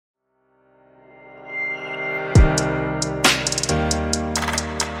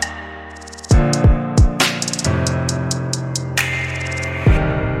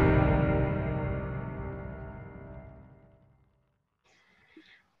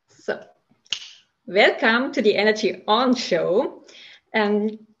So, welcome to the Energy On Show.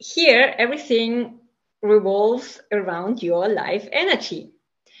 And here, everything revolves around your life energy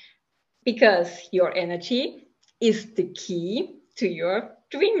because your energy is the key to your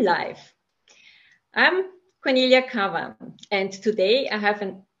dream life. I'm Cornelia Kavam, and today I have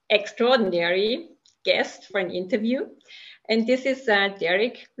an extraordinary guest for an interview, and this is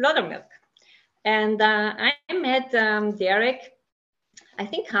Derek Laudermilk. And I met Derek, I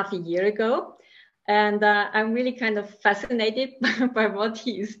think half a year ago, and I'm really kind of fascinated by what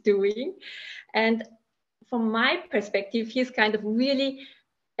he is doing. And from my perspective, he's kind of really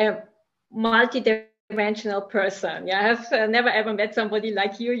a multi-dimensional person. Yeah, I have never ever met somebody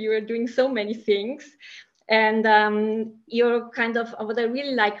like you. You are doing so many things. And you're kind of, what I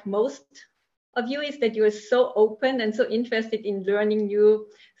really like most of you is that you're so open and so interested in learning new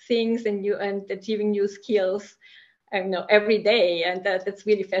things and achieving new skills, every day. And that's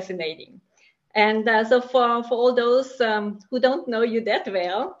really fascinating. And so for all those who don't know you that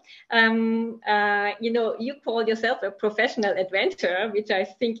well, you call yourself a professional adventurer, which I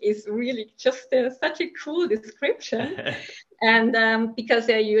think is really just such a cool description. And because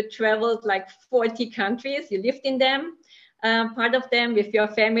you traveled like 40 countries, you lived in them, part of them with your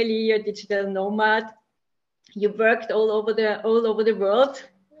family, you're a digital nomad. You worked all over the world.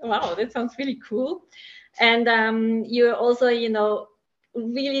 Wow, that sounds really cool. And you're also,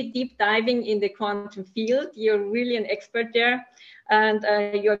 really deep diving in the quantum field. You're really an expert there, and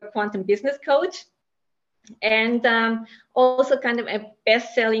you're a quantum business coach, and also kind of a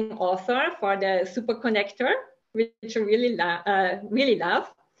best-selling author for the Super Connector, which I really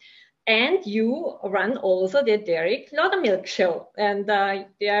love. And you run also the Derek Laudermilk Show, and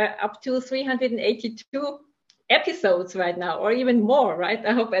they're up to 382 episodes right now, or even more, right?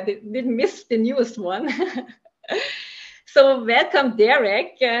 I hope I didn't miss the newest one. So welcome,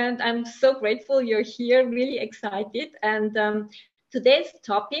 Derek, and I'm so grateful you're here, really excited. And today's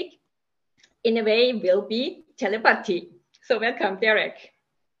topic, in a way, will be telepathy. So welcome, Derek.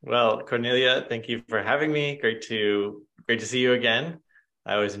 Well, Cornelia, thank you for having me. Great to see you again.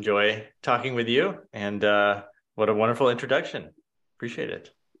 I always enjoy talking with you, and what a wonderful introduction. Appreciate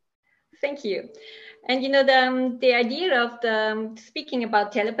it. Thank you. And the idea of speaking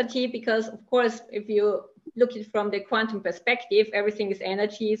about telepathy, because of course, if you look at it from the quantum perspective, everything is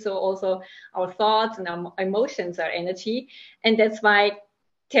energy. So also our thoughts and our emotions are energy. And that's why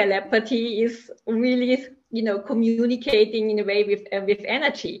telepathy is really, communicating in a way with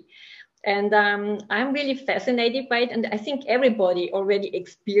energy. And I'm really fascinated by it. And I think everybody already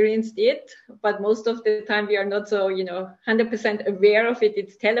experienced it, but most of the time we are not so, 100% aware of it.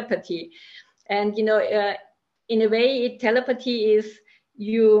 It's telepathy. And, in a way, telepathy is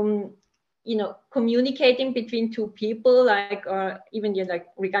you communicating between two people, or even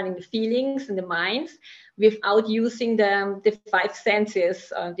regarding the feelings and the minds, without using the five senses,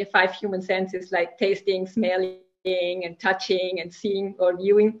 the five human senses, like tasting, smelling, and touching, and seeing or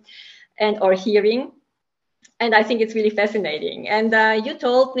viewing, and or hearing. And I think it's really fascinating. And you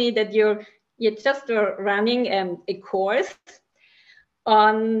told me that you're just running a course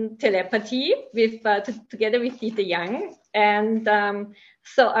on telepathy together with Dieter Young. And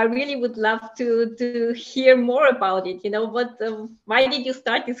so I really would love to hear more about it. Why did you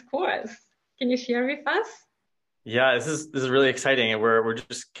start this course? Can you share with us? Yeah, this is really exciting. And we're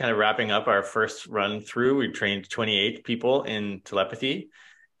just kind of wrapping up our first run through. We trained 28 people in telepathy,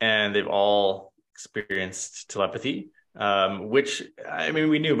 and they've all experienced telepathy, which, I mean,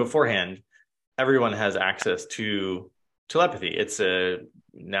 we knew beforehand. Everyone has access to telepathy. It's a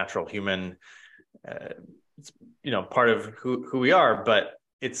natural human, it's, part of who we are, but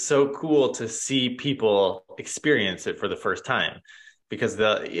it's so cool to see people experience it for the first time, because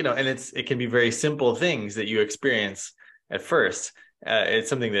and it can be very simple things that you experience at first. It's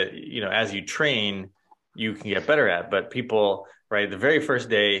something that, as you train, you can get better at. But people, right, the very first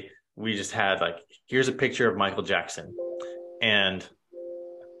day, we just had here's a picture of Michael Jackson, and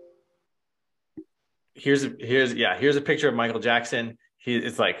here's a picture of Michael Jackson.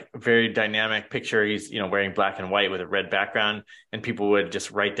 It's like a very dynamic picture. He's, wearing black and white with a red background, and people would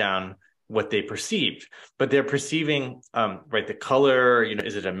just write down what they perceived, but they're perceiving, right, the color,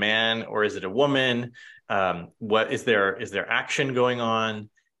 is it a man or is it a woman? What is there action going on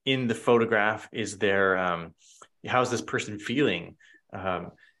in the photograph? Is there, how's this person feeling?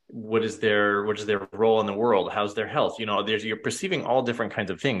 What is their role in the world? How's their health? You're perceiving all different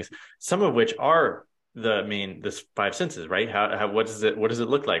kinds of things, some of which are the five senses, right? What does it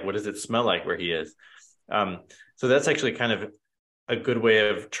look like? What does it smell like where he is? So that's actually kind of a good way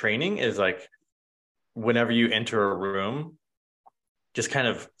of training, is whenever you enter a room, just kind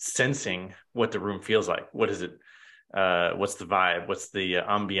of sensing what the room feels like. What is it? What's the vibe? What's the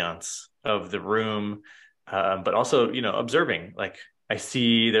ambiance of the room? But also, observing, like I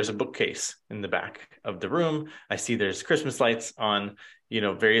see there's a bookcase in the back of the room. I see there's Christmas lights on,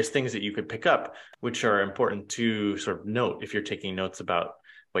 various things that you could pick up, which are important to sort of note if you're taking notes about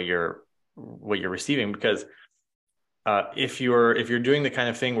what you're receiving. Because if you're doing the kind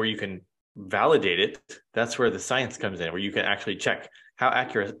of thing where you can validate it, that's where the science comes in, where you can actually check how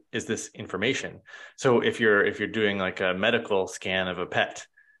accurate is this information. So if you're doing like a medical scan of a pet,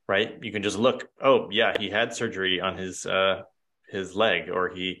 right, you can just look, oh yeah, he had surgery on his leg, or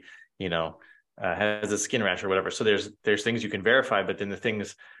he has a skin rash or whatever. So there's things you can verify, but then the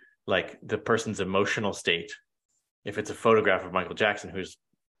things like the person's emotional state, if it's a photograph of Michael Jackson who's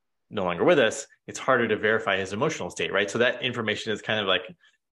no longer with us, it's harder to verify his emotional state, right? So that information is kind of like,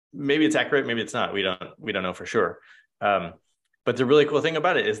 maybe it's accurate, maybe it's not. We don't know for sure. But the really cool thing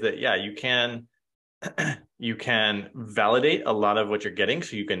about it is that, yeah, you can validate a lot of what you're getting.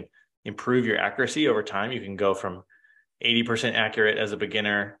 So you can improve your accuracy over time. You can go from 80% accurate as a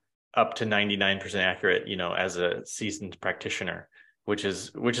beginner up to 99% accurate, as a seasoned practitioner, which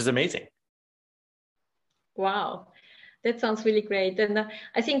is amazing. Wow. That sounds really great. And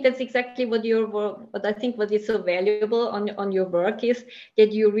I think that's exactly what what is so valuable on your work is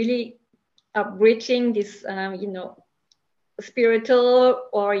that you really are bridging this, spiritual,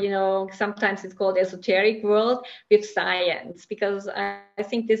 or, sometimes it's called esoteric world with science, because I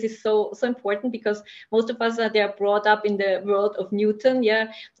think this is so important, because most of us they're brought up in the world of Newton.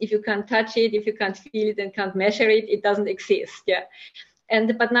 Yeah. If you can't touch it, if you can't feel it and can't measure it, it doesn't exist. Yeah.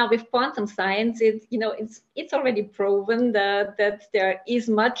 But now with quantum science, it's already proven that there is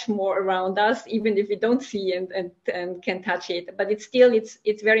much more around us, even if we don't see and can touch it. But it's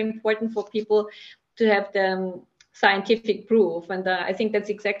very important for people to have the scientific proof. And I think that's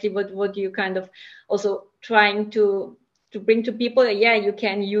exactly what you kind of also trying to bring to people. Yeah, you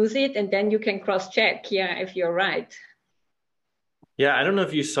can use it, and then you can cross-check, yeah, if you're right. Yeah, I don't know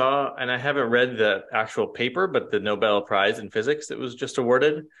if you saw, and I haven't read the actual paper, but the Nobel Prize in Physics that was just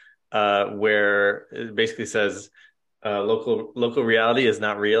awarded, where it basically says local reality is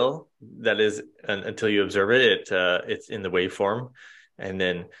not real. That is, until you observe it, it's in the waveform. And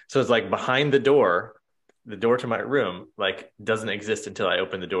then, so it's like behind the door to my room, like doesn't exist until I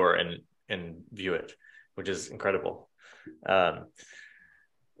open the door and view it, which is incredible.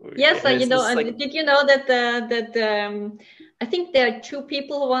 Yes, did you know that I think there are two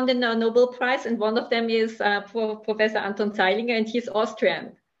people who won the Nobel Prize, and one of them is Professor Anton Zeilinger, and he's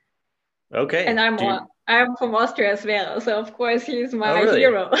Austrian. Okay. And I'm from Austria as well, so of course he's my really?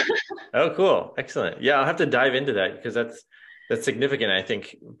 hero. Oh, cool, excellent. Yeah, I'll have to dive into that, because that's significant. I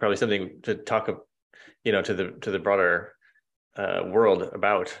think probably something to talk, to the broader world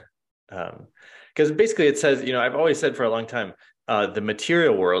about, because basically it says, I've always said for a long time, the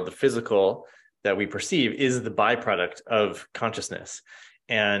material world, the physical that we perceive, is the byproduct of consciousness.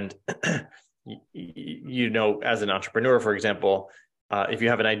 And, as an entrepreneur, for example, if you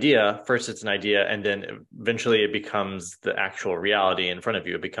have an idea, first it's an idea, and then eventually it becomes the actual reality in front of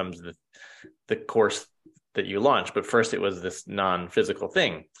you. It becomes the course that you launch. But first it was this non-physical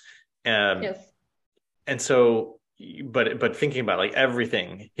thing. Yes. And so, but thinking about like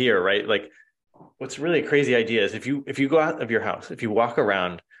everything here, right? Like, what's really a crazy idea is if you go out of your house, if you walk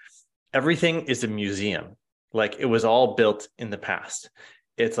around, everything is a museum. Like, it was all built in the past.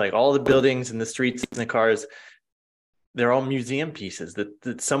 It's like all the buildings and the streets and the cars, they're all museum pieces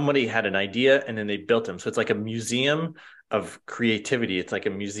that somebody had an idea and then they built them. So it's like a museum of creativity. It's like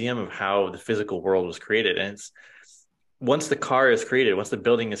a museum of how the physical world was created. And it's, once the car is created, once the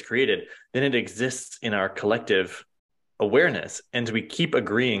building is created, then it exists in our collective awareness. And we keep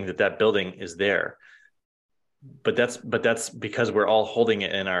agreeing that building is there. But that's because we're all holding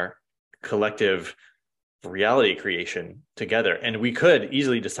it in our collective reality creation together. And we could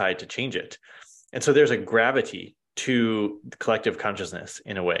easily decide to change it. And so there's a gravity to collective consciousness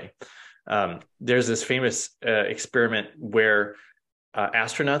in a way. There's this famous experiment where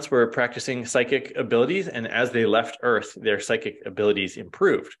astronauts were practicing psychic abilities, and as they left Earth, their psychic abilities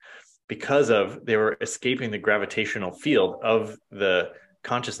improved because they were escaping the gravitational field of the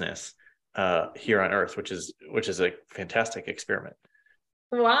consciousness here on Earth, which is a fantastic experiment.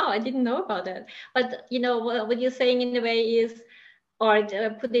 Wow, I didn't know about that. But what you're saying in a way is, or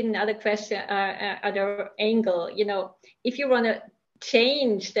put in another question, other angle. If you want to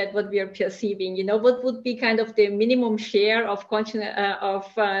change that what we are perceiving, what would be kind of the minimum share of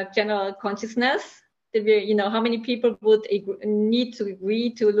general consciousness that we, how many people would need to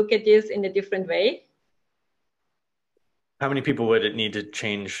agree to look at this in a different way? How many people would it need to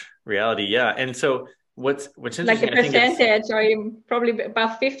change reality? Yeah. And so what's Like a interesting, I think it's percentage, or probably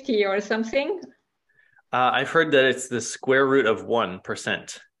above 50 or something? I've heard that it's the square root of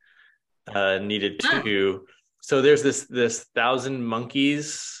 1% needed Ah, to. So there's this 1,000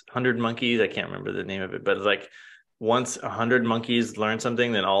 monkeys, 100 monkeys. I can't remember the name of it, but it's like once 100 monkeys learn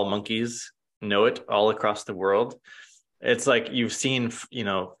something, then all monkeys know it all across the world. It's like you've seen,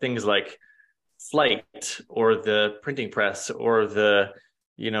 things like flight or the printing press or the,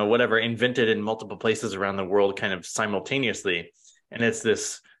 whatever invented in multiple places around the world kind of simultaneously. And it's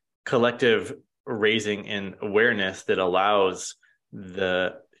this collective raising in awareness that allows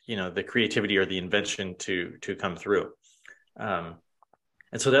the creativity or the invention to come through. And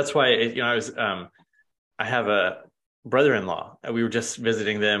so that's why I have a brother-in-law. We were just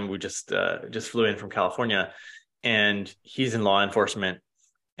visiting them. We just flew in from California, and he's in law enforcement.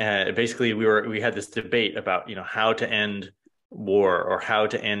 And basically, we had this debate about how to end war or how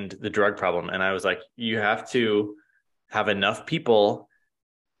to end the drug problem. And I was like, you have to have enough people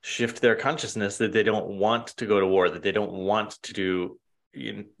shift their consciousness that they don't want to go to war, that they don't want to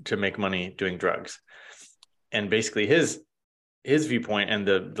make money doing drugs. And basically, his viewpoint and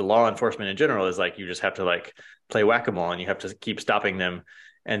the law enforcement in general is like you just have to like play whack-a-mole and you have to keep stopping them,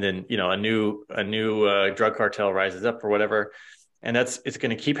 and then a new drug cartel rises up or whatever, and it's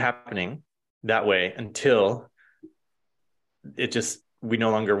going to keep happening that way until we no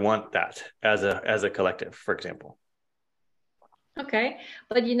longer want that as a collective, for example. okay.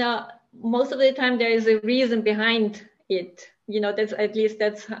 But most of the time there is a reason behind it. That's, at least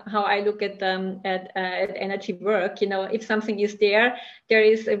that's how I look at energy work. If something is there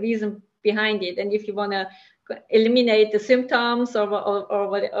is a reason behind it. And if you want to eliminate the symptoms or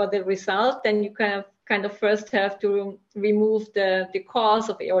the result, then you kind of first have to remove the cause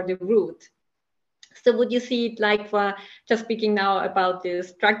of it, or the root. So would you see it like, for just speaking now about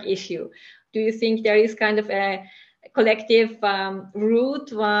this drug issue, do you think there is kind of a collective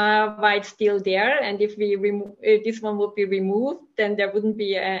root why it's still there, and if we remove this one would be removed, then there wouldn't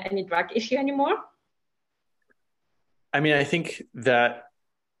be any drug issue anymore? I mean, I think that,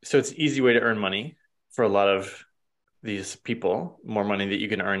 so it's an easy way to earn money for a lot of these people, more money that you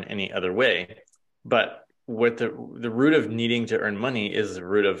can earn any other way. But what the root of needing to earn money is the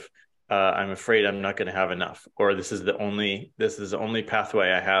root of I'm afraid I'm not going to have enough, or this is the only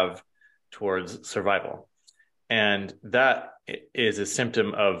pathway I have towards survival. And that is a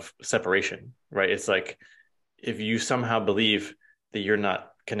symptom of separation, right? It's like if you somehow believe that you're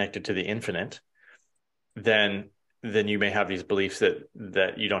not connected to the infinite, then you may have these beliefs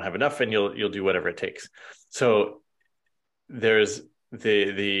that you don't have enough, and you'll do whatever it takes. So there's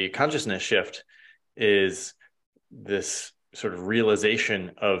the consciousness shift is this sort of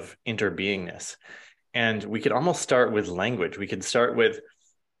realization of interbeingness. And we could almost start with language. We could start with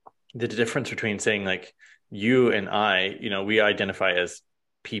the difference between saying like you and I, we identify as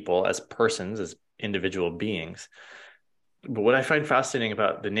people, as persons, as individual beings. But what I find fascinating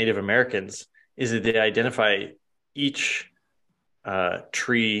about the Native Americans is that they identify each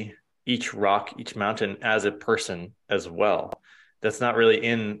tree, each rock, each mountain as a person as well. That's not really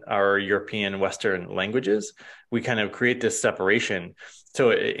in our European Western languages. We kind of create this separation.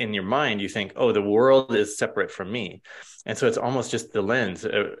 So in your mind, you think, oh, the world is separate from me. And so it's almost just the lens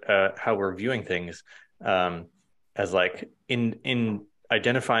of how we're viewing things, as like in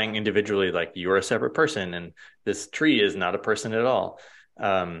identifying individually, like you're a separate person and this tree is not a person at all.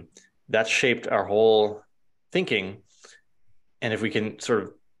 That shaped our whole thinking. And if we can sort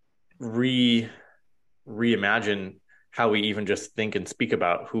of reimagine how we even just think and speak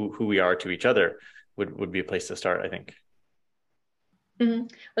about who we are to each other, would be a place to start, I think. Mm-hmm.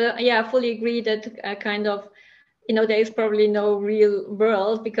 Well, yeah, I fully agree that kind of, there is probably no real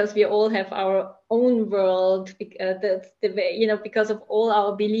world, because we all have our own world. That's the way, because of all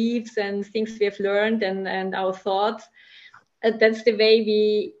our beliefs and things we have learned and our thoughts. That's the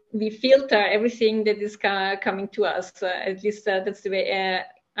way we filter everything that is coming to us. At least that's the way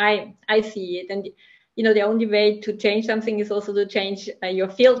I see it. And the only way to change something is also to change your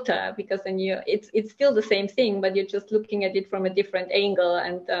filter, because then it's still the same thing, but you're just looking at it from a different angle,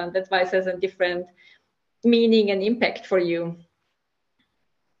 and that's why it has a different meaning and impact for you.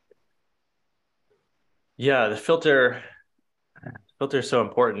 Yeah, the filter is so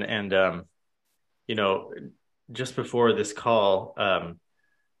important. And just before this call,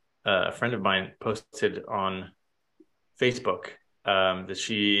 a friend of mine posted on Facebook that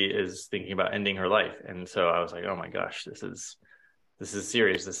she is thinking about ending her life. And so I was like, oh my gosh, this is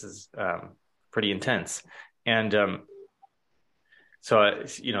serious. This is pretty intense. And so I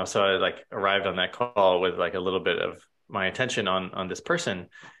like arrived on that call with like a little bit of my attention on this person.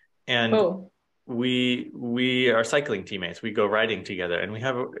 And Oh, we are cycling teammates. We go riding together, and we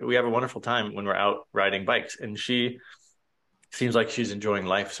have a wonderful time when we're out riding bikes. And she seems like she's enjoying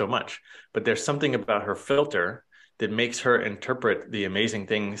life so much. But there's something about her filter that makes her interpret the amazing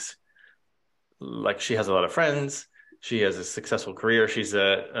things. Like, she has a lot of friends. She has a successful career. She's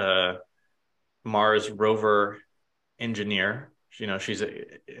a Mars rover engineer. You know, she's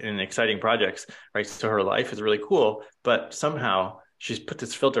in exciting projects, right? So her life is really cool, but somehow she's put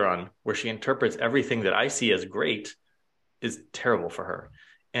this filter on where she interprets everything that I see as great is terrible for her.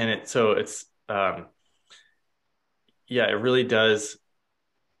 And yeah, it really does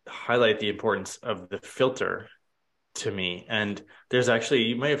highlight the importance of the filter to me. And there's actually,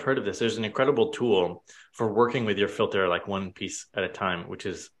 you may have heard of this, there's an incredible tool for working with your filter like one piece at a time, which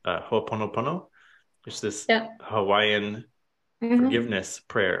is Ho'oponopono. It's this Hawaiian forgiveness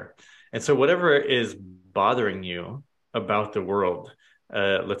prayer. And so whatever is bothering you about the world,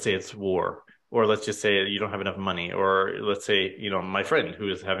 let's say it's war, or let's just say you don't have enough money, or let's say, you know, my friend who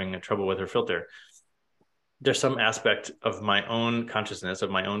is having trouble with her filter, there's some aspect of my own consciousness, of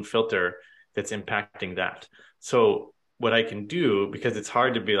my own filter, that's impacting that. So what I can do, because it's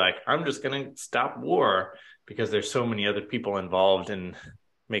hard to be like, I'm just going to stop war, because there's so many other people involved in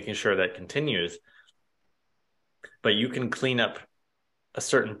making sure that continues. But you can clean up a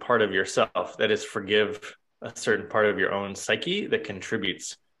certain part of yourself, that is, forgive a certain part of your own psyche that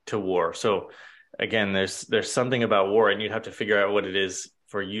contributes to war. So again, there's something about war, and you'd have to figure out what it is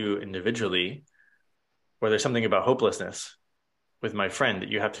for you individually. Or there's something about hopelessness with my friend that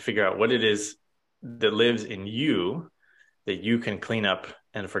you have to figure out what it is that lives in you that you can clean up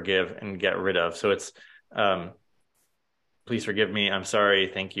and forgive and get rid of. So it's, please forgive me. I'm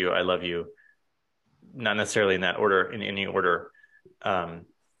sorry. Thank you. I love you. Not necessarily in that order, in any order.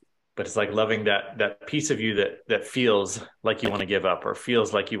 But it's like loving that piece of you that feels like you want to give up, or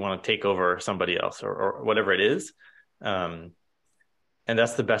feels like you want to take over somebody else, or whatever it is. And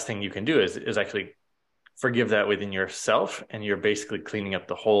that's the best thing you can do is actually forgive that within yourself, and you're basically cleaning up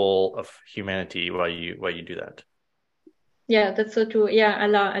the whole of humanity while you do that. Yeah, that's so true. Yeah, I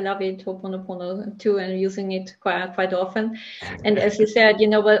love it, Ho'oponopono too, and using it quite often. And as you said, you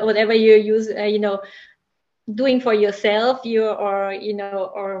know, whatever you use, you know, doing for yourself, healing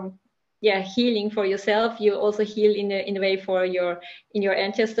for yourself, you also heal in a way for your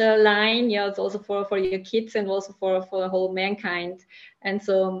ancestor line. Yeah, it's also for your kids, and also for the whole mankind. And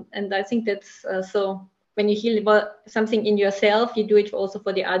so, and I think that's so. When you heal about something in yourself, you do it also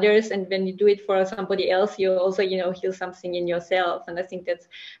for the others, and when you do it for somebody else, you also, you know, heal something in yourself. And I think that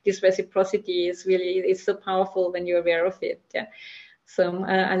this reciprocity is so powerful when you're aware of it. Yeah. So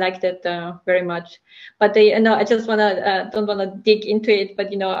I like that very much. But no, I just don't wanna dig into it. But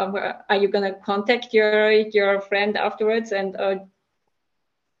you know, are you gonna contact your friend afterwards? And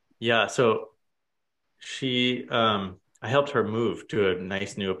Yeah, so I helped her move to a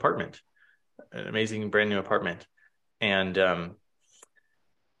nice new apartment, an amazing brand new apartment. And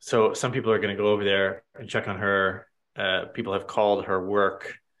so some people are going to go over there and check on her. People have called her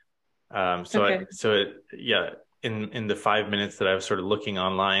work. okay. In the 5 minutes that I was sort of looking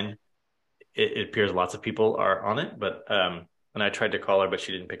online, it appears lots of people are on it. But and I tried to call her, but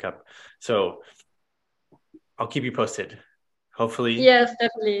she didn't pick up. So I'll keep you posted. Hopefully. Yes,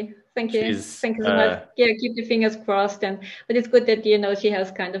 definitely. Thank you. Thank you so much. Yeah, keep the fingers crossed. But it's good that, you know, she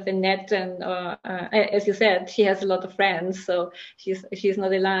has kind of a net, and as you said, she has a lot of friends, so she's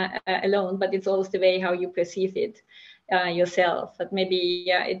not alone. But it's always the way how you perceive it yourself. But maybe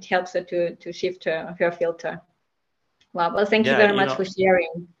it helps her to shift her filter. Wow. Well, thank you very much for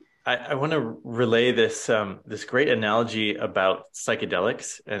sharing. I want to relay this great analogy about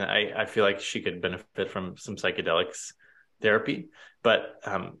psychedelics, and I feel like she could benefit from some psychedelics therapy. But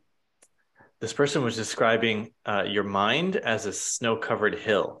this person was describing your mind as a snow-covered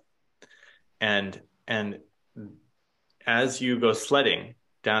hill, and as you go sledding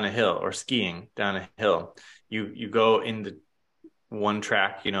down a hill or skiing down a hill, you go in the one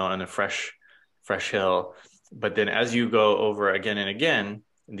track, you know, on a fresh hill. But then as you go over again and again,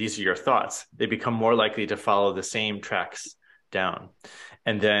 these are your thoughts, they become more likely to follow the same tracks down.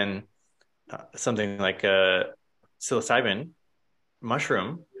 And then something like a psilocybin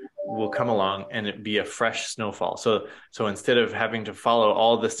mushroom will come along and it be a fresh snowfall. So instead of having to follow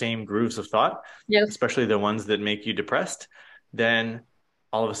all the same grooves of thought, yes, especially the ones that make you depressed, then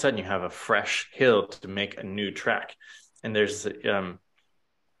all of a sudden you have a fresh hill to make a new track. And there's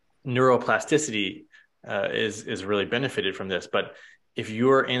neuroplasticity is really benefited from this. But if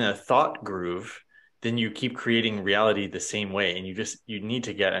you're in a thought groove, then you keep creating reality the same way, and you need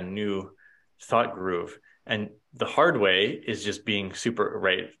to get a new thought groove. And the hard way is just being super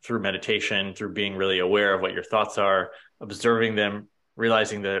right through meditation, through being really aware of what your thoughts are, observing them,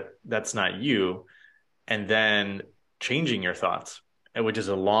 realizing that that's not you, and then changing your thoughts, which is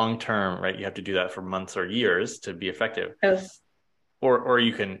a long term, right? You have to do that for months or years to be effective. Yes. Or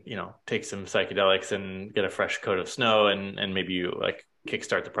you can, take some psychedelics and get a fresh coat of snow, and maybe you like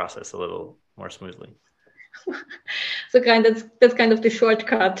kickstart the process a little more smoothly. So that's kind of the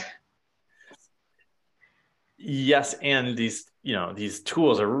shortcut. Yes, and these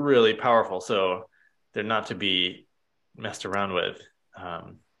tools are really powerful, so they're not to be messed around with.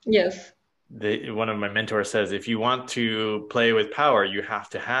 Yes. One of my mentors says, if you want to play with power, you have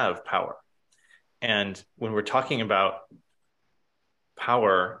to have power. And when we're talking about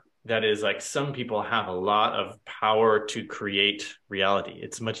power, that is like some people have a lot of power to create reality.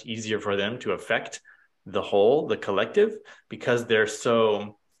 It's much easier for them to affect the whole, the collective, because they're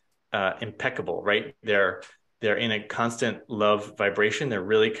so impeccable, right? They're in a constant love vibration. They're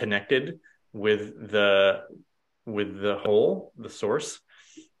really connected with the whole, the source.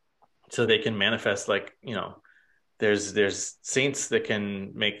 So they can manifest like, there's saints that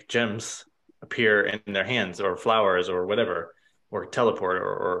can make gems appear in their hands or flowers or whatever, or teleport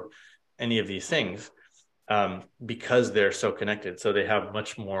or any of these things, because they're so connected. So they have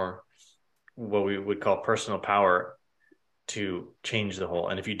much more what we would call personal power to change the whole.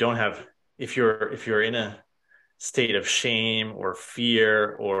 And if you're in a state of shame or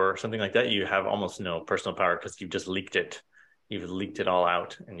fear or something like that, you have almost no personal power because you've just leaked it. You've leaked it all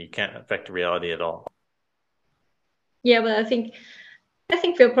out and you can't affect reality at all. Yeah, but I think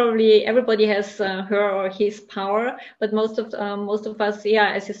we're probably everybody has her or his power, but most of us,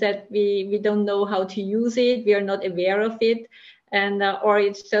 yeah, as you said, we don't know how to use it. We are not aware of it, and or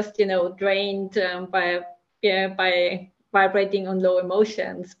it's just drained by vibrating on low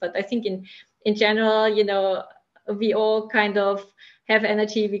emotions. But I think in general, we all kind of have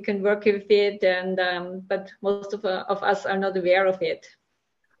energy. We can work with it, and but most of us are not aware of it.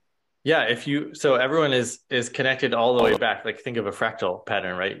 Yeah, so everyone is connected all the way back. Like think of a fractal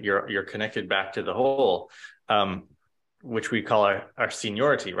pattern, right? You're connected back to the whole, which we call our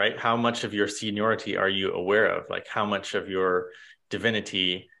seniority, right? How much of your seniority are you aware of? Like how much of your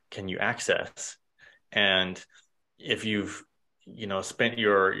divinity can you access? And if you've spent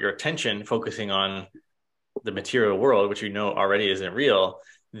your attention focusing on the material world, which already isn't real,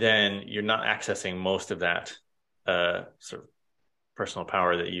 then you're not accessing most of that sort of personal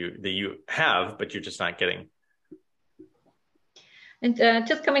power that you have, but you're just not getting. And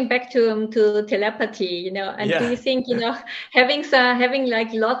just coming back to telepathy, and yeah. Do you think having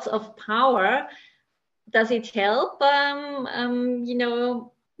like lots of power, does it help?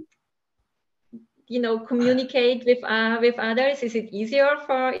 Communicate with others. Is it easier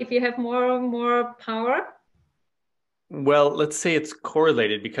if you have more power? Well, let's say it's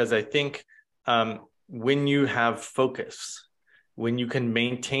correlated, because I think when you have focus, when you can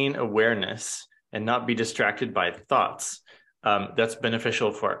maintain awareness and not be distracted by thoughts, that's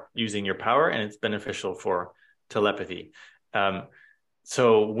beneficial for using your power, and it's beneficial for telepathy.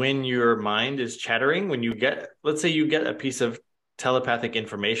 So when your mind is chattering, let's say you get a piece of telepathic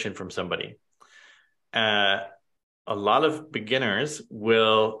information from somebody, a lot of beginners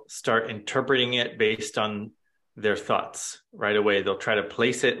will start interpreting it based on their thoughts right away. They'll try to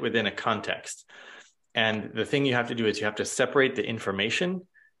place it within a context. And the thing you have to do is you have to separate the information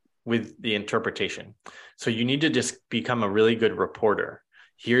with the interpretation. So you need to just become a really good reporter.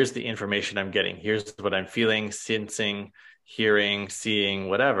 Here's the information I'm getting. Here's what I'm feeling, sensing, hearing, seeing,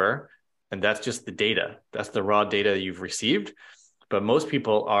 whatever. And that's just the data. That's the raw data you've received. But most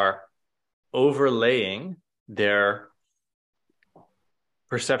people are overlaying their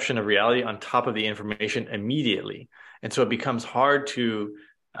perception of reality on top of the information immediately. And so it becomes hard to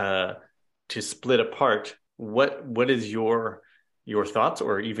split apart what is your thoughts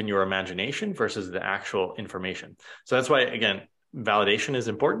or even your imagination versus the actual information. So that's why, again, validation is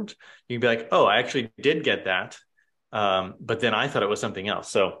important. You can be like, oh, I actually did get that, but then I thought it was something else.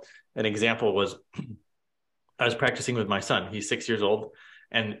 So an example was I was practicing with my son. He's 6 years old,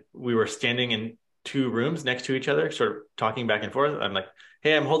 and we were standing in two rooms next to each other, sort of talking back and forth. I'm like,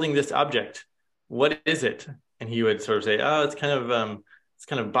 hey, I'm holding this object. What is it? And he would sort of say, oh, it's kind of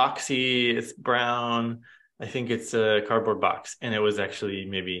boxy. It's brown. I think it's a cardboard box. And it was actually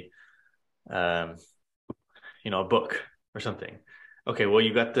maybe, a book or something. Okay, well,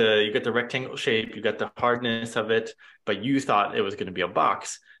 you got the rectangle shape, you got the hardness of it, but you thought it was going to be a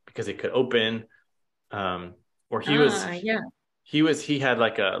box because it could open. Or he had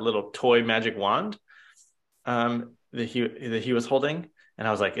like a little toy magic wand that he was holding. And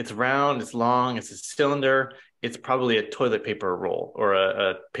I was like, it's round, it's long, it's a cylinder. It's probably a toilet paper roll or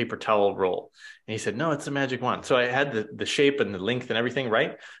a paper towel roll. And he said, no, it's a magic wand. So I had the shape and the length and everything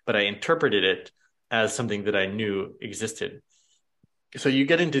right, but I interpreted it as something that I knew existed. So you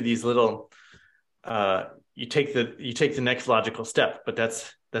get into these little, you take the next logical step, but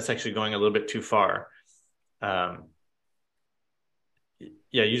that's actually going a little bit too far. Yeah,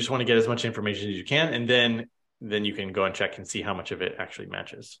 you just want to get as much information as you can, and then you can go and check and see how much of it actually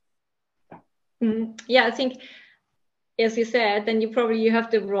matches. Yeah, I think, as you said, then you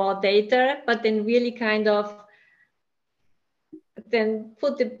have the raw data, but then really kind of then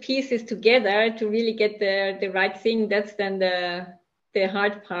put the pieces together to really get the right thing. That's then the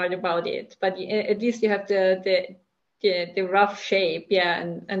hard part about it. But at least you have the rough shape, yeah,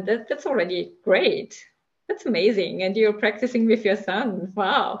 and that's already great. That's amazing. And you're practicing with your son.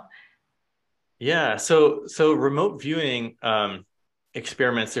 Wow. Yeah. So remote viewing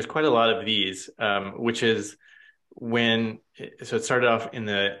experiments, there's quite a lot of these, which is so it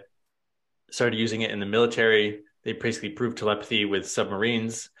started using it in the military. They basically proved telepathy with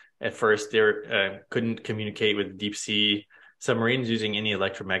submarines. At first, they couldn't communicate with deep sea submarines using any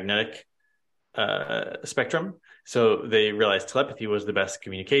electromagnetic spectrum. So they realized telepathy was the best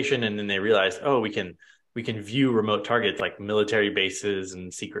communication, and then they realized, oh, we can view remote targets like military bases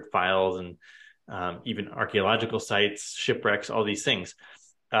and secret files and even archaeological sites, shipwrecks, all these things.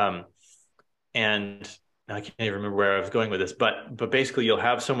 And I can't even remember where I was going with this, but basically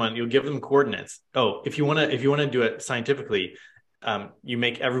you'll give them coordinates. Oh, if you want to do it scientifically, you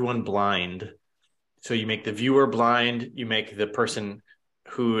make everyone blind. So you make the viewer blind, you make the person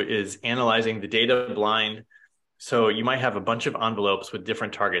who is analyzing the data blind. So you might have a bunch of envelopes with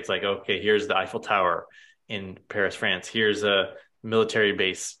different targets, like, okay, here's the Eiffel Tower in Paris, France. Here's a military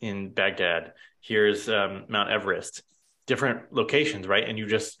base in Baghdad. Here's Mount Everest, different locations, right? And you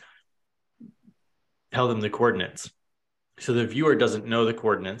just tell them the coordinates. So the viewer doesn't know the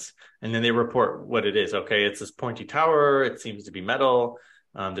coordinates, and then they report what it is. Okay, it's this pointy tower. It seems to be metal.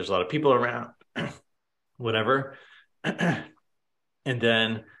 There's a lot of people around, whatever. And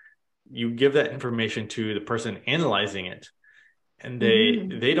then you give that information to the person analyzing it, and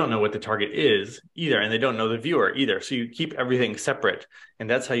they don't know what the target is either, and they don't know the viewer either. So you keep everything separate, and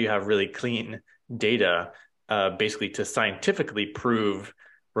that's how you have really clean data, basically to scientifically prove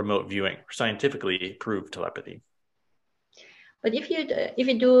remote viewing, or scientifically prove telepathy. But if you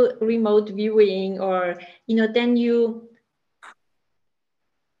do remote viewing, or then you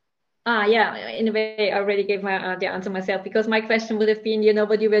yeah, in a way, I already gave the answer myself, because my question would have been,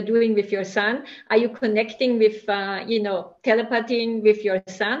 what you were doing with your son. Are you connecting with, telepathying with your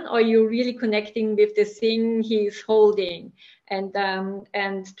son, or are you really connecting with the thing he's holding and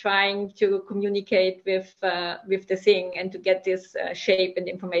trying to communicate with the thing and to get this shape and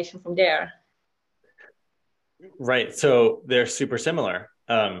information from there? Right. So they're super similar.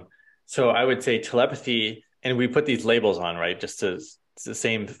 So I would say telepathy, and we put these labels on, right? It's the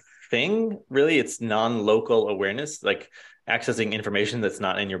same thing, really. It's non-local awareness, like accessing information that's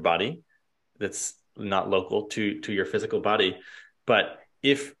not in your body, that's not local to your physical body. But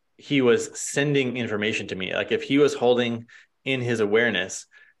if he was sending information to me, like if he was holding in his awareness,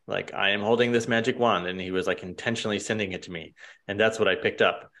 like I am holding this magic wand, and he was like intentionally sending it to me, and that's what I picked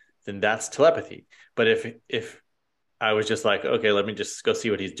up, then that's telepathy. But if I was just like, okay, let me just go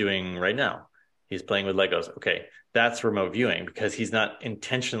see what he's doing right now. He's playing with Legos. Okay, that's remote viewing, because he's not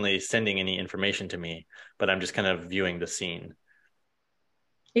intentionally sending any information to me, but I'm just kind of viewing the scene.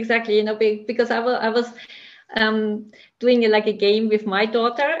 Exactly, because I was doing like a game with my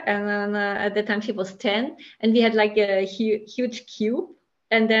daughter, and then, at the time she was 10, and we had like a huge cube,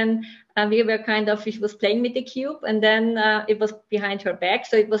 and then she was playing with the cube, and then it was behind her back,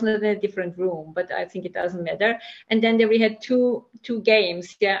 so it was not in a different room, but I think it doesn't matter. And then we had two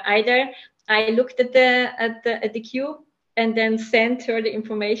games. Yeah, either I looked at the cube and then sent her the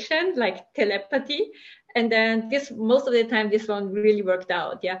information, like telepathy. And then most of the time, this one really worked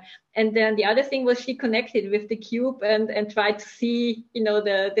out. Yeah. And then the other thing was she connected with the cube and tried to see,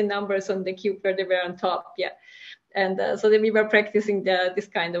 the numbers on the cube where they were on top. Yeah. And so then we were practicing this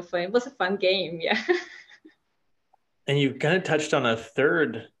kind of, it was a fun game. Yeah. And you kind of touched on a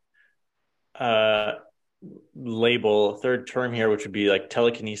third third term here, which would be like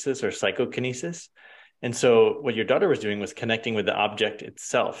telekinesis or psychokinesis. And so what your daughter was doing was connecting with the object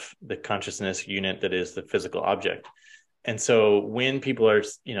itself, the consciousness unit that is the physical object. And so when people are,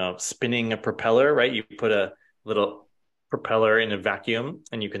 spinning a propeller, right, you put a little propeller in a vacuum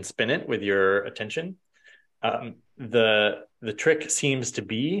and you can spin it with your attention. The trick seems to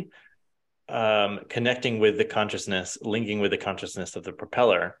be connecting with the consciousness, linking with the consciousness of the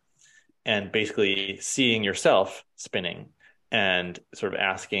propeller, and basically seeing yourself spinning and sort of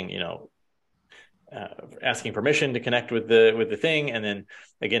asking, asking permission to connect with the thing. And then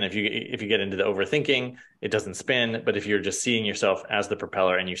again, if you get into the overthinking, it doesn't spin. But if you're just seeing yourself as the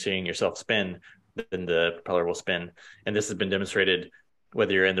propeller and you're seeing yourself spin, then the propeller will spin. And this has been demonstrated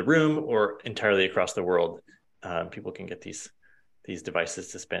whether you're in the room or entirely across the world. People can get these devices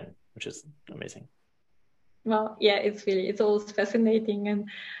to spin, which is amazing. Well, yeah, it's always fascinating,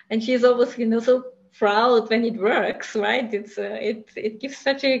 and she's always so proud when it works, right? It gives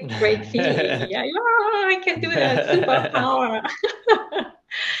such a great feeling. Yeah, I can do that, superpower.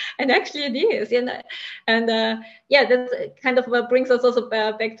 And actually it is, and yeah, that kind of brings us also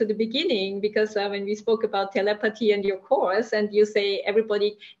back to the beginning, because when we spoke about telepathy and your course, and you say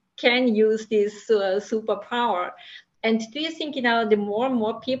everybody can use this superpower, and do you think the more and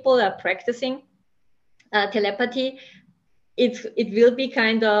more people are practicing telepathy, it will be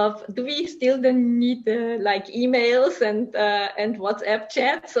kind of, do we still then need like emails and WhatsApp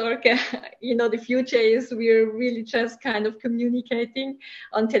chats, or the future is we're really just kind of communicating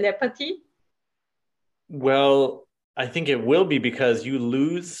on telepathy? Well, I think it will be, because you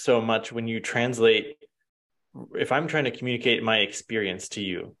lose so much when you translate. If I'm trying to communicate my experience to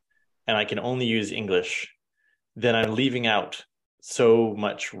you and I can only use English, then I'm leaving out so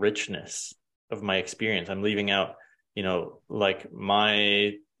much richness of my experience. I'm leaving out, like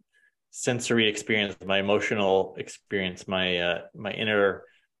my sensory experience, my emotional experience, my inner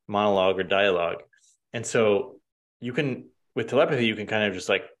monologue or dialogue. And so with telepathy, you can kind of just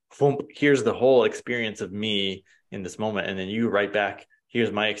like, boom, here's the whole experience of me in this moment. And then you write back,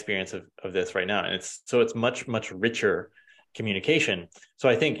 here's my experience of this right now. And it's much, much richer communication. So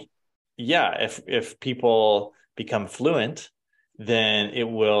I think, yeah, if people become fluent, then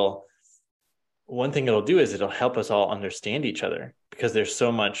one thing it'll do is it'll help us all understand each other, because there's so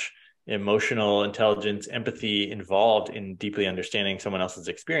much emotional intelligence, empathy involved in deeply understanding someone else's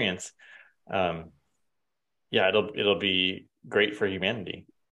experience. Yeah, it'll be great for humanity.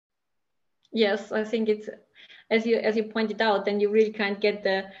 Yes, I think it's, as you pointed out, then you really can't get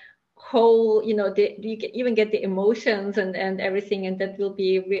the whole, you can even get the emotions and everything, and that will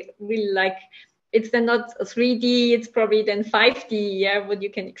be really like, it's then not 3D, it's probably then 5D, yeah, what you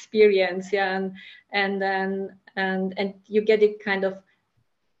can experience, yeah, and you get it kind of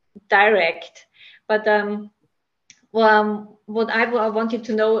direct. But what I wanted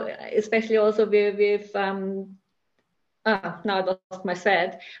to know, especially also with now I lost my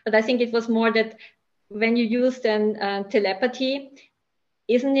thread, but I think it was more that when you use then telepathy,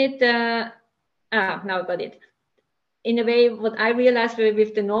 isn't it? Now I got it. In a way, what I realized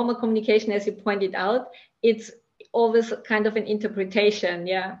with the normal communication, as you pointed out, it's always kind of an interpretation,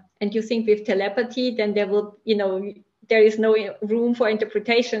 yeah. And you think with telepathy, then there will, there is no room for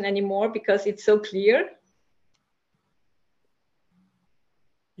interpretation anymore because it's so clear.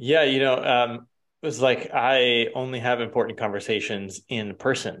 Yeah, it was like, I only have important conversations in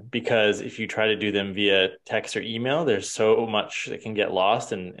person, because if you try to do them via text or email, there's so much that can get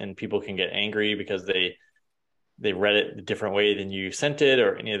lost, and people can get angry because they read it a different way than you sent it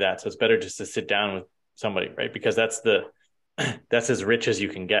or any of that. So it's better just to sit down with somebody, right? Because that's as rich as you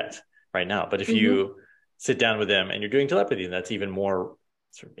can get right now. But if you sit down with them and you're doing telepathy, that's even more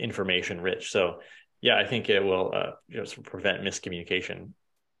sort of information rich. So yeah, I think it will sort of prevent miscommunication.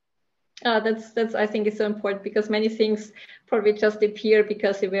 That's I think it's so important, because many things probably just appear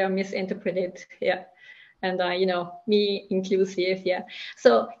because they were misinterpreted. Yeah. And me inclusive. Yeah.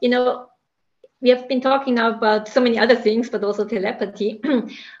 So we have been talking now about so many other things, but also telepathy.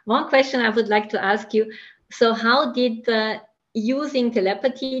 One question I would like to ask you: so how did using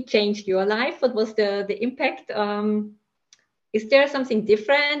telepathy change your life? What was the impact? Is there something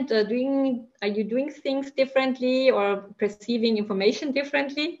different? Are you doing things differently or perceiving information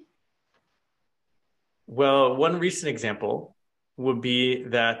differently? Well, one recent example would be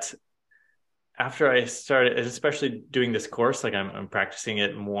that after I started, especially doing this course, like I'm practicing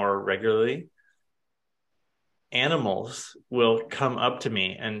it more regularly, animals will come up to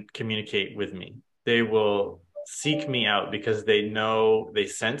me and communicate with me. They will seek me out because they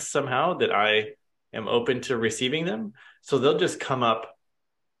sense somehow that I am open to receiving them. So they'll just come up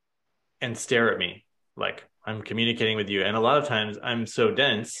and stare at me like I'm communicating with you. And a lot of times I'm so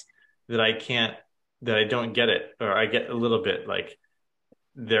dense that I don't get it, or I get a little bit like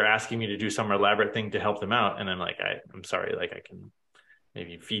they're asking me to do some elaborate thing to help them out. And I'm like, I'm sorry, like I can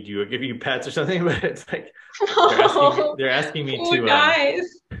maybe feed you or give you pets or something, but it's like they're asking me to guys.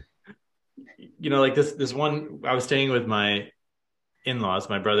 like this one, I was staying with my in-laws,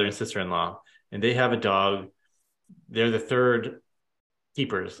 my brother and sister-in-law, and they have a dog. They're the third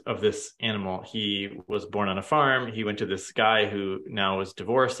keepers of this animal. He was born on a farm. He went to this guy who now was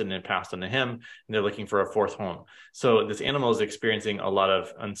divorced and then passed on to him, and they're looking for a fourth home. So this animal is experiencing a lot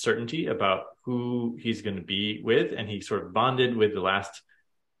of uncertainty about who he's going to be with, and he sort of bonded with the last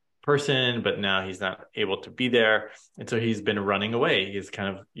person, but now he's not able to be there. And so he's been running away. He's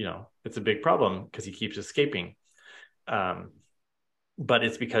kind of, it's a big problem because he keeps escaping. But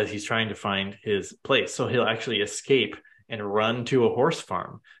it's because he's trying to find his place. So he'll actually escape and run to a horse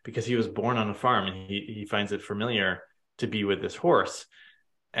farm because he was born on a farm, and he finds it familiar to be with this horse.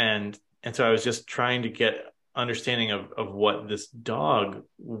 And so I was just trying to get understanding of what this dog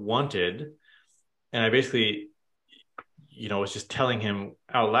wanted. And I basically, was just telling him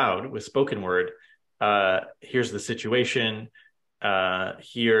out loud with spoken word, here's the situation.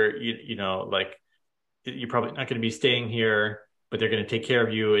 Here, like, you're probably not going to be staying here, but they're going to take care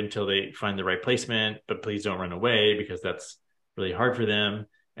of you until they find the right placement, but please don't run away because that's really hard for them.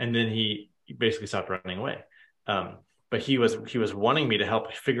 And then he basically stopped running away. But he was wanting me to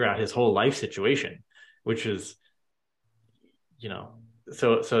help figure out his whole life situation, which is,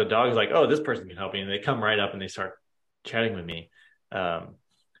 so the dog's like, oh, this person can help me. And they come right up and they start chatting with me. But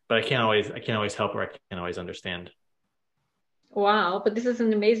I can't always help, or I can't always understand. Wow, but this is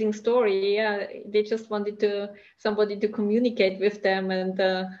an amazing story. Yeah, they just wanted somebody to communicate with them, and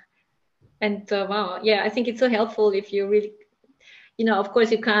wow, yeah, I think it's so helpful if you really, of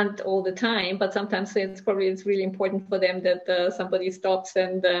course you can't all the time, but sometimes it's really important for them that somebody stops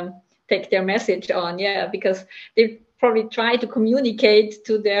and take their message on. Yeah, because they probably try to communicate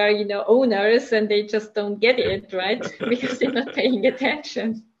to their owners, and they just don't get it, right? Because they're not paying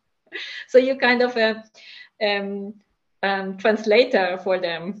attention. So you kind of translator for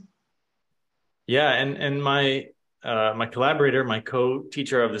them. Yeah, and my collaborator, my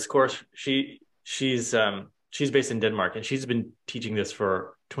co-teacher of this course, she's based in Denmark, and she's been teaching this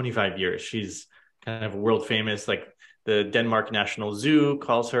for 25 years. She's kind of world famous, like the Denmark National Zoo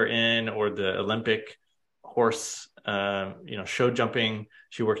calls her in, or the Olympic horse, show jumping.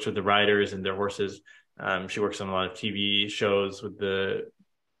 She works with the riders and their horses. She works on a lot of TV shows with the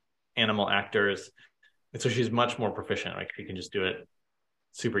animal actors. And so she's much more proficient. Like, she can just do it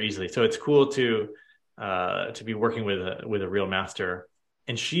super easily. So it's cool to be working with a real master.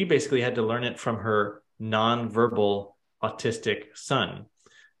 And she basically had to learn it from her nonverbal autistic son,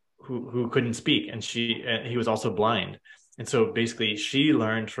 who couldn't speak, and he was also blind. And so basically she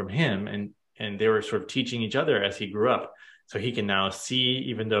learned from him, and they were sort of teaching each other as he grew up. So he can now see,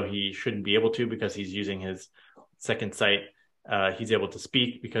 even though he shouldn't be able to because he's using his second sight. He's able to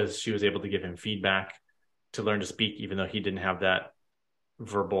speak because she was able to give him feedback to learn to speak, even though he didn't have that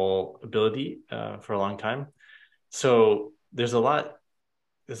verbal ability for a long time. So there's a lot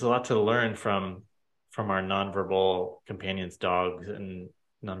to learn from our nonverbal companions, dogs, and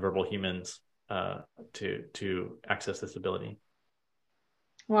nonverbal humans to access this ability.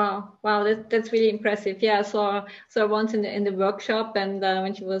 Wow, that's really impressive. Yeah, so once in the workshop, and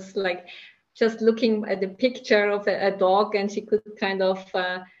when she was like just looking at the picture of a dog, and she could kind of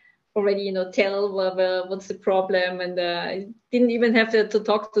already tell what's the problem, and didn't even have to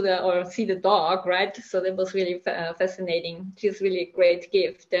talk to or see the dog, right? So that was really fascinating. She's really a great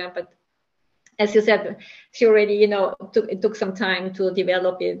gift. But as you said, she already it took some time to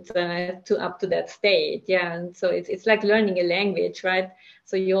develop it to up to that state. Yeah, and so it's like learning a language, right?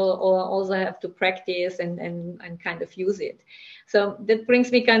 So you also have to practice and kind of use it. So that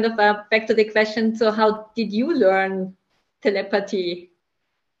brings me kind of back to the question, so how did you learn telepathy?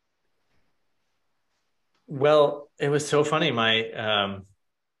 Well, it was so funny.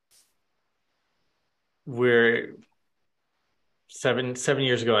 We're 7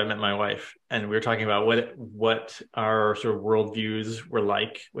 years ago, I met my wife, and we were talking about what our sort of worldviews were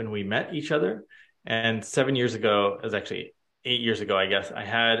like when we met each other. And 7 years ago, it was actually 8 years ago, I guess, I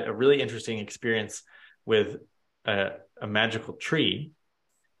had a really interesting experience with a magical tree.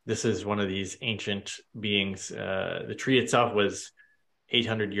 This is one of these ancient beings. The tree itself was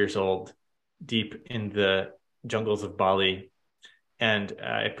 800 years old, deep in the jungles of Bali. And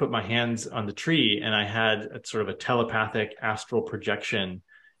I put my hands on the tree, and I had a sort of a telepathic astral projection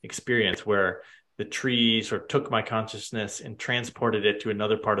experience where the tree sort of took my consciousness and transported it to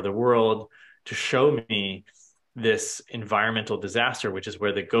another part of the world to show me this environmental disaster, which is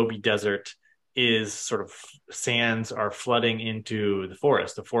where the Gobi Desert is. Sort of sands are flooding into the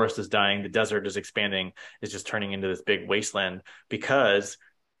forest. The forest is dying. The desert is expanding. It's just turning into this big wasteland because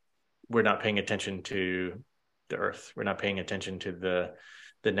we're not paying attention to the earth. We're not paying attention to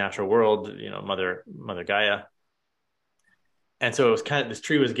the natural world, Mother Gaia. And so it was kind of, this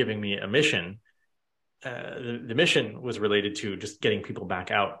tree was giving me a mission. The mission was related to just getting people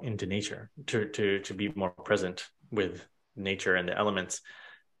back out into nature to be more present with nature and the elements.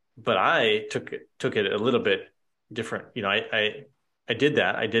 But I took it a little bit different. You know, I did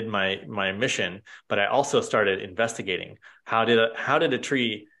that. I did my mission, but I also started investigating how did a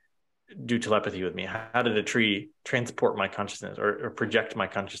tree do telepathy with me? How did a tree transport my consciousness or project my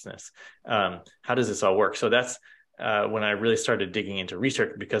consciousness? How does this all work? So that's when I really started digging into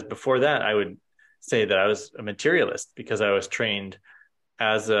research, because before that, I would say that I was a materialist because I was trained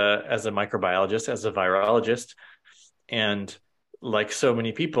as a microbiologist, as a virologist. And like so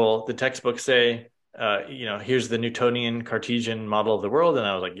many people, the textbooks say, you know, here's the Newtonian Cartesian model of the world. And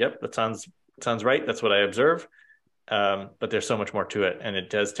I was like, yep, that sounds right. That's what I observe. But there's so much more to it. And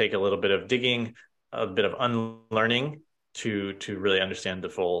it does take a little bit of digging, a bit of unlearning to really understand the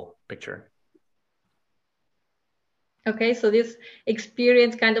full picture. Okay, so this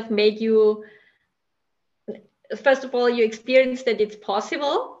experience kind of made you, first of all, you experienced that it's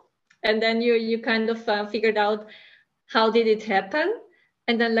possible, and then you kind of figured out how did it happen,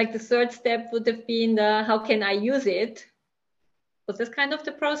 and then like the third step would have been the how can I use it? Was this kind of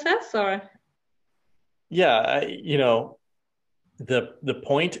the process, or? Yeah, you know, the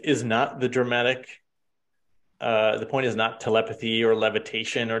point is not the dramatic. The point is not telepathy or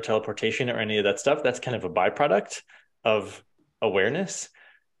levitation or teleportation or any of that stuff. That's kind of a byproduct of awareness,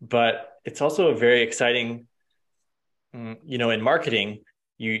 but it's also a very exciting, you know, in marketing,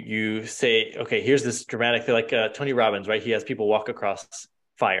 you say, okay, here's this dramatic thing, like Tony Robbins, right? He has people walk across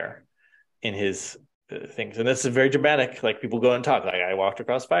fire in his things, and this is very dramatic. Like people go and talk, like I walked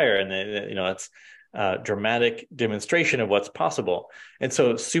across fire, and then, you know, it's a dramatic demonstration of what's possible. And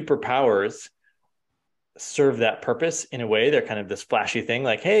so superpowers serve that purpose in a way. They're kind of this flashy thing,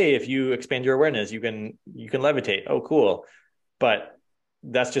 like, hey, if you expand your awareness, you can levitate. Oh, cool. But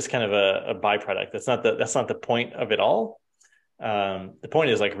that's just kind of a byproduct. That's not the point of it all. The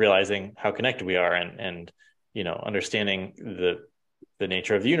point is like realizing how connected we are and you know, understanding the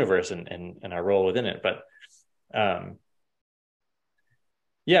nature of the universe and our role within it. But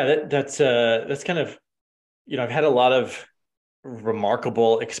yeah, that's kind of, you know, I've had a lot of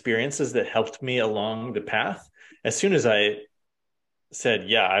remarkable experiences that helped me along the path. As soon as I said,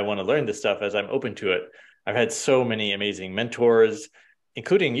 yeah, I want to learn this stuff, as I'm open to it, I've had so many amazing mentors,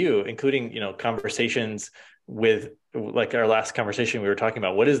 including you, you know, conversations with, like our last conversation, we were talking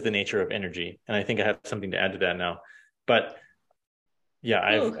about what is the nature of energy. And I think I have something to add to that now. But yeah,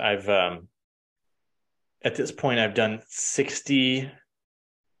 I've at this point, I've done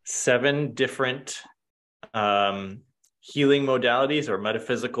 67 different healing modalities or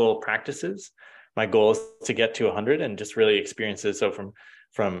metaphysical practices. My goal is to get to 100 and just really experience it. So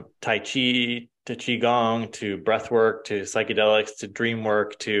from Tai Chi to Qigong to breath work to psychedelics to dream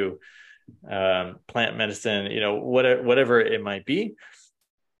work to plant medicine, you know, whatever it might be.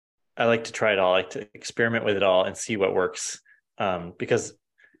 I like to try it all. I like to experiment with it all and see what works. Because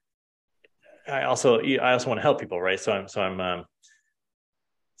I also want to help people, right? So I'm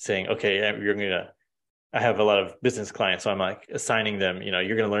saying, okay, I have a lot of business clients, so I'm like assigning them, you know,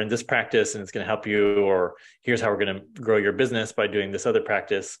 you're going to learn this practice and it's going to help you, or here's how we're going to grow your business by doing this other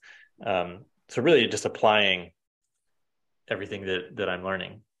practice. So really just applying everything that I'm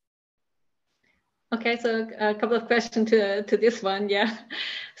learning. Okay, so a couple of questions to this one, yeah.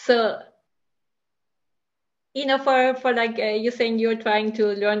 So, you know, for like you're saying you're trying to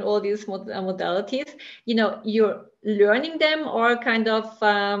learn all these modalities, you know, you're learning them or kind of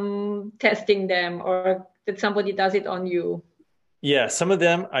testing them, or that somebody does it on you? Yeah, some of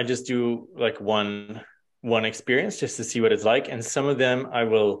them I just do like one experience just to see what it's like, and some of them I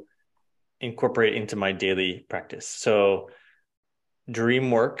will incorporate into my daily practice. So dream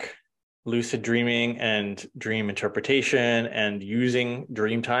work, lucid dreaming and dream interpretation, and using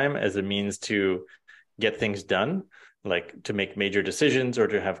dream time as a means to get things done, like to make major decisions or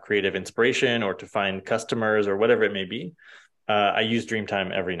to have creative inspiration or to find customers or whatever it may be. I use dream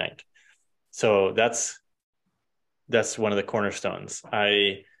time every night. So that's one of the cornerstones.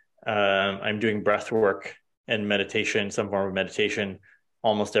 I'm doing breath work and meditation, some form of meditation,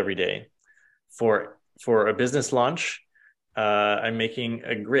 almost every day. For a business launch, I'm making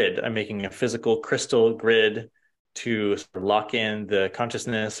a grid. I'm making a physical crystal grid to sort of lock in the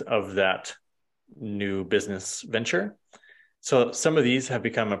consciousness of that new business venture. So some of these have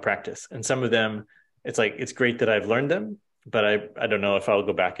become a practice, and some of them, it's like, it's great that I've learned them, but I don't know if I'll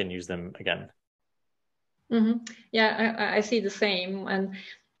go back and use them again. Mm-hmm. Yeah, I see the same. And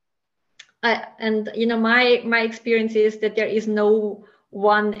you know, my experience is that there is no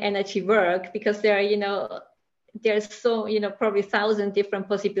one energy work, because there are, you know, there's so, probably 1,000 different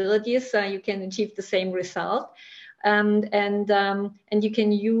possibilities. You can achieve the same result. And you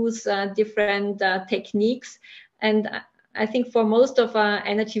can use different techniques. And I think for most of our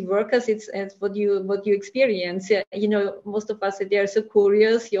energy workers, it's what you experience. Most of us, they are so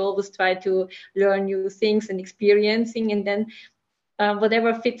curious. You always try to learn new things and experiencing, and then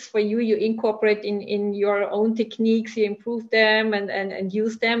whatever fits for you, you incorporate in your own techniques. You improve them and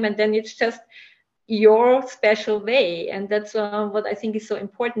use them, and then it's just your special way. And that's what I think is so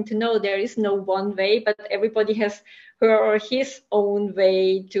important to know. There is no one way, but everybody has her or his own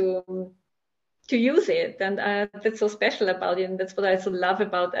way to use it. And that's so special about it. And that's what I so love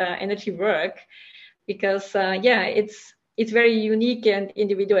about energy work, because it's very unique and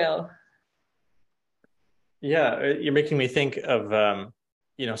individual. Yeah, you're making me think of,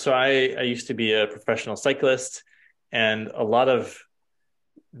 so I used to be a professional cyclist, and a lot of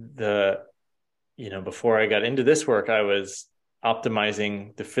before I got into this work, I was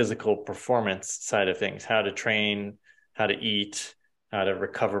optimizing the physical performance side of things, how to train, how to eat, how to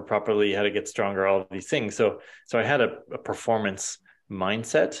recover properly, how to get stronger, all of these things. So I had a performance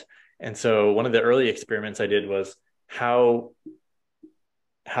mindset. And so one of the early experiments I did was how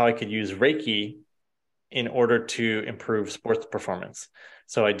I could use Reiki in order to improve sports performance.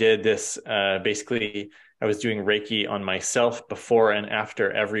 So I did this, basically, I was doing Reiki on myself before and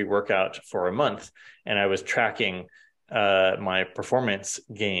after every workout for a month. And I was tracking my performance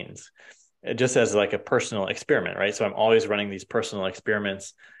gains just as like a personal experiment, right? So I'm always running these personal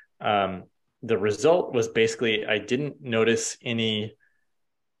experiments. The result was basically, I didn't notice any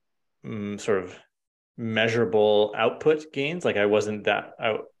sort of measurable output gains. Like I wasn't that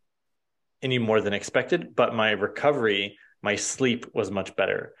out any more than expected, but my recovery, my sleep was much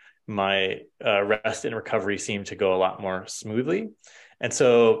better. My rest and recovery seemed to go a lot more smoothly. And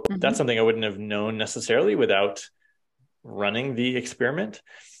so that's something I wouldn't have known necessarily without running the experiment.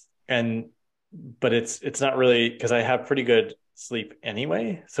 But it's not really, because I have pretty good sleep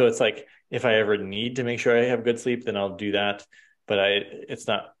anyway. So it's like, if I ever need to make sure I have good sleep, then I'll do that. But it's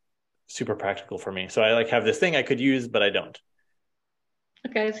not super practical for me. So I like have this thing I could use, but I don't.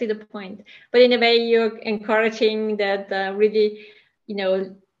 Okay, I see the point. But in a way, you're encouraging that really,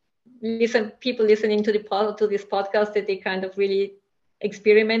 people listening to this podcast, that they kind of really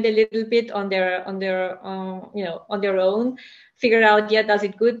experiment a little bit on their on their own, figure out, does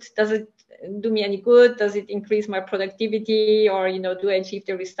it do me any good? Does it increase my productivity, or do I achieve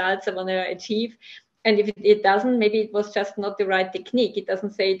the results I want to achieve? And if it doesn't, maybe it was just not the right technique. It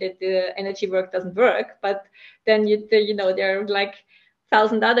doesn't say that the energy work doesn't work, but then there are like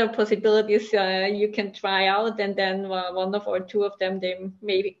 1,000 other possibilities you can try out, and then one of or two of them, they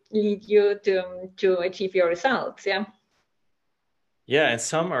may lead you to achieve your results. Yeah, and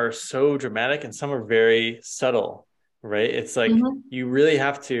some are so dramatic and some are very subtle, right? It's like you really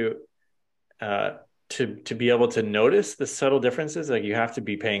have to be able to notice the subtle differences. Like you have to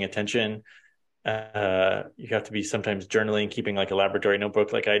be paying attention. You have to be sometimes journaling, keeping like a laboratory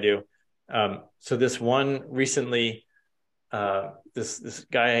notebook like I do. So this one recently, this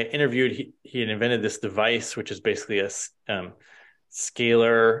guy I interviewed, he had invented this device, which is basically a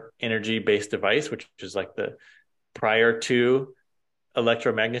scalar energy based device, which is like the prior to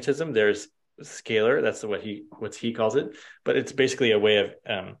electromagnetism. There's scalar, that's what he calls it, but it's basically a way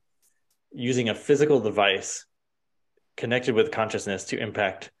of using a physical device connected with consciousness to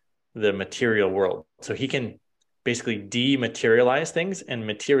impact the material world. So he can basically dematerialize things and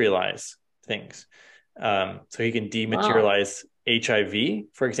materialize things. So he can dematerialize HIV,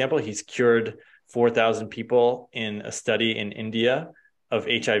 for example. He's cured 4,000 people in a study in India of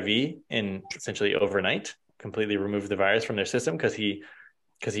HIV in essentially overnight, completely removed the virus from their system because he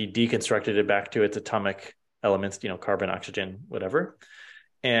deconstructed it back to its atomic elements, carbon, oxygen, whatever.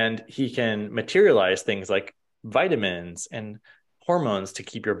 And he can materialize things like vitamins and hormones to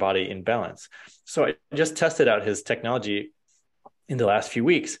keep your body in balance. So I just tested out his technology in the last few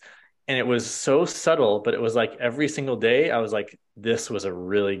weeks, and it was so subtle, but it was like every single day I was like, this was a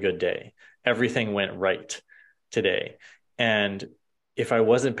really good day. Everything went right today. And if I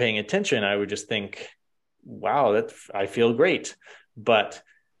wasn't paying attention, I would just think, wow, I feel great. But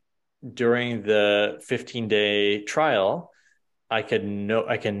during the 15-day trial, I can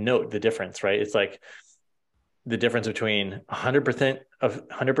note the difference, right? It's like the difference between 100%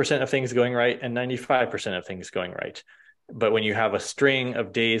 of things going right and 95% of things going right. But when you have a string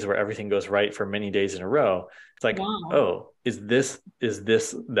of days where everything goes right for many days in a row, it's like, oh, is this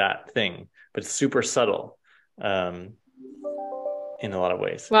that thing? But it's super subtle in a lot of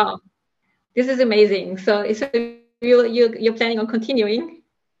ways. Wow, this is amazing. So you're planning on continuing?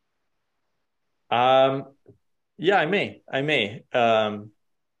 Yeah, I may.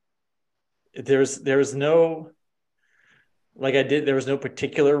 There's no, like there was no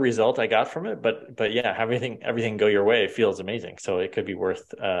particular result I got from it, but yeah, everything go your way feels amazing. So it could be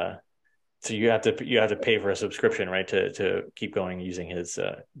worth, so you have to pay for a subscription, right? To keep going using his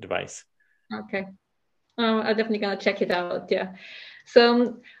device. Okay. I'm definitely gonna check it out. Yeah.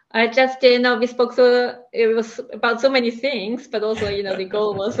 So I just, we spoke so it was about so many things, but also, the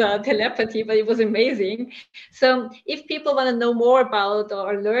goal was telepathy, but it was amazing. So if people want to know more about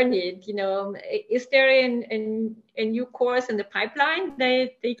or learn it, is there a new course in the pipeline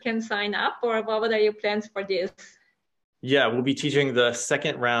they can sign up, or what are your plans for this? Yeah, we'll be teaching the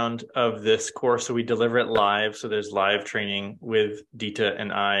second round of this course. So we deliver it live. So there's live training with Dita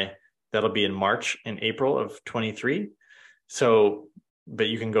and I. That'll be in March and April of 23. So, but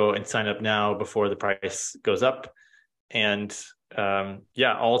you can go and sign up now before the price goes up. And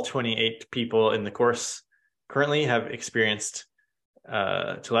yeah, all 28 people in the course currently have experienced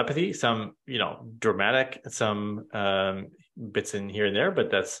telepathy, some, dramatic, some bits in here and there, but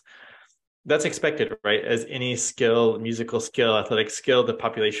that's expected, right? As any skill, musical skill, athletic skill, the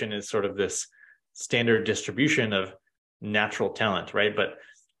population is sort of this standard distribution of natural talent, right? But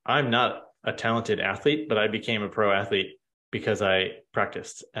I'm not a talented athlete, but I became a pro athlete because I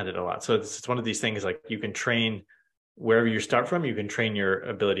practiced at it a lot. So it's one of these things, like you can train wherever you start from, you can train your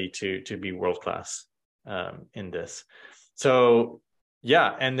ability to be world-class in this. So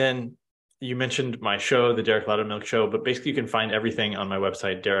yeah, and then you mentioned my show, the Derek Loudermilk Show, but basically you can find everything on my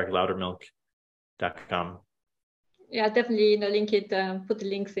website, derekloudermilk.com. Yeah, definitely, link it, put the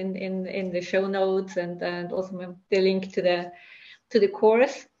links in the show notes, and also the link to the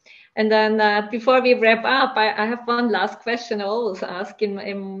course. And then before we wrap up, I have one last question I always ask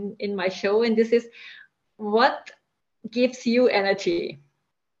in my show, and this is, what gives you energy?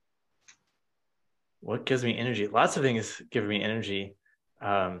 What gives me energy? Lots of things give me energy.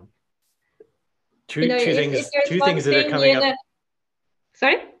 Two If there's two one things that are thing coming up.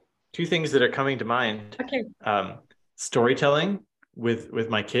 Sorry? Two things that are coming to mind. Okay. Storytelling with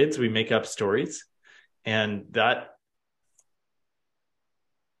my kids. We make up stories, and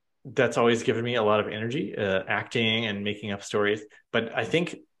that's always given me a lot of energy, acting and making up stories. But I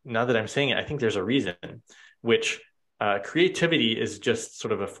think now that I'm saying it, I think there's a reason, which creativity is just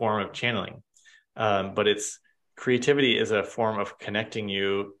sort of a form of channeling. But creativity is a form of connecting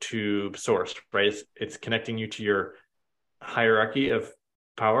you to source, right? It's connecting you to your hierarchy of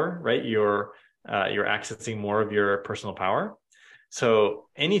power, right? You're accessing more of your personal power. So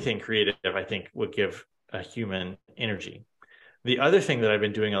anything creative, I think, would give a human energy. The other thing that I've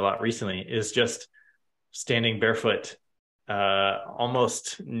been doing a lot recently is just standing barefoot,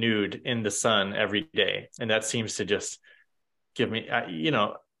 almost nude in the sun every day. And that seems to just give me,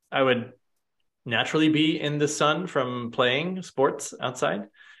 I would naturally be in the sun from playing sports outside,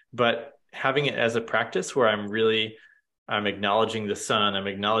 but having it as a practice where I'm acknowledging the sun, I'm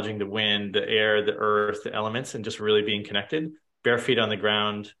acknowledging the wind, the air, the earth, the elements, and just really being connected, bare feet on the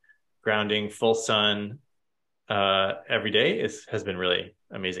ground, grounding, full sun, every day has been really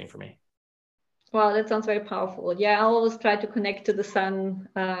amazing for me. Wow, that sounds very powerful. Yeah, I always try to connect to the sun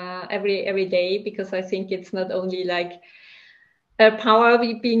every day, because I think it's not only like power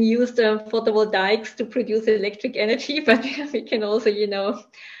being used photovoltaics to produce electric energy, but we can also,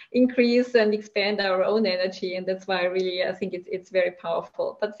 increase and expand our own energy, and that's why I think it's very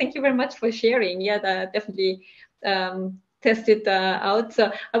powerful. But thank you very much for sharing. Yeah, that definitely test it out.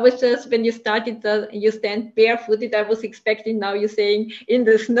 So I was just, when you started, you stand barefooted, I was expecting now you're saying in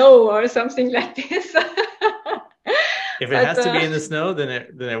the snow or something like this. If it has to be in the snow, then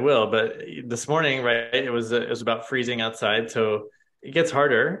it will. But this morning, right, it was about freezing outside, so it gets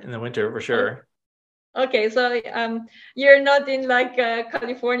harder in the winter for sure. Okay, so you're not in like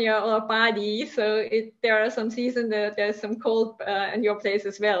California or Bali, so there are some seasons that there's some cold in your place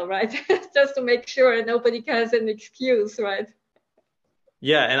as well, right? Just to make sure nobody has an excuse, right?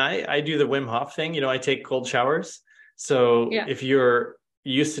 Yeah, and I do the Wim Hof thing. I take cold showers. So if you're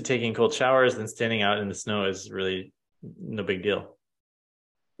used to taking cold showers, then standing out in the snow is really no big deal.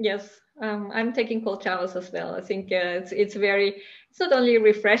 Yes, I'm taking cold showers as well. I think it's not only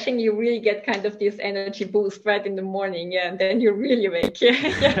refreshing, you really get kind of this energy boost right in the morning, and then you're really awake.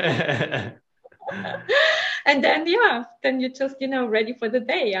 Yeah. And then you're just ready for the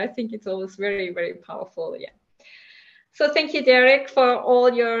day. I think it's always very, very powerful. Yeah. So thank you, Derek, for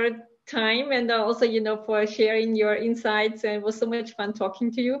all your time, and also for sharing your insights, and it was so much fun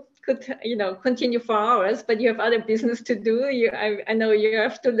talking to you. could continue for hours, but you have other business to do. I know you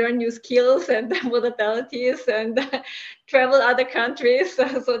have to learn new skills and modalities and travel other countries.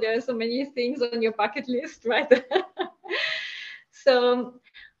 So there are so many things on your bucket list, right? So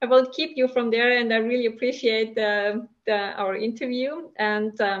I will keep you from there, and I really appreciate our interview.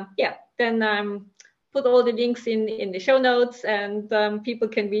 And then put all the links in the show notes, and people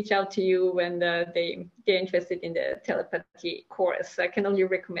can reach out to you when they're interested in the telepathy course. I can only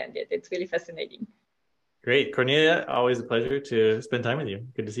recommend it. It's really fascinating. Great. Cornelia, always a pleasure to spend time with you.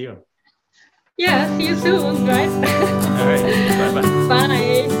 Good to see you. Yeah, see you soon, right? All right. Bye-bye.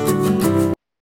 Bye.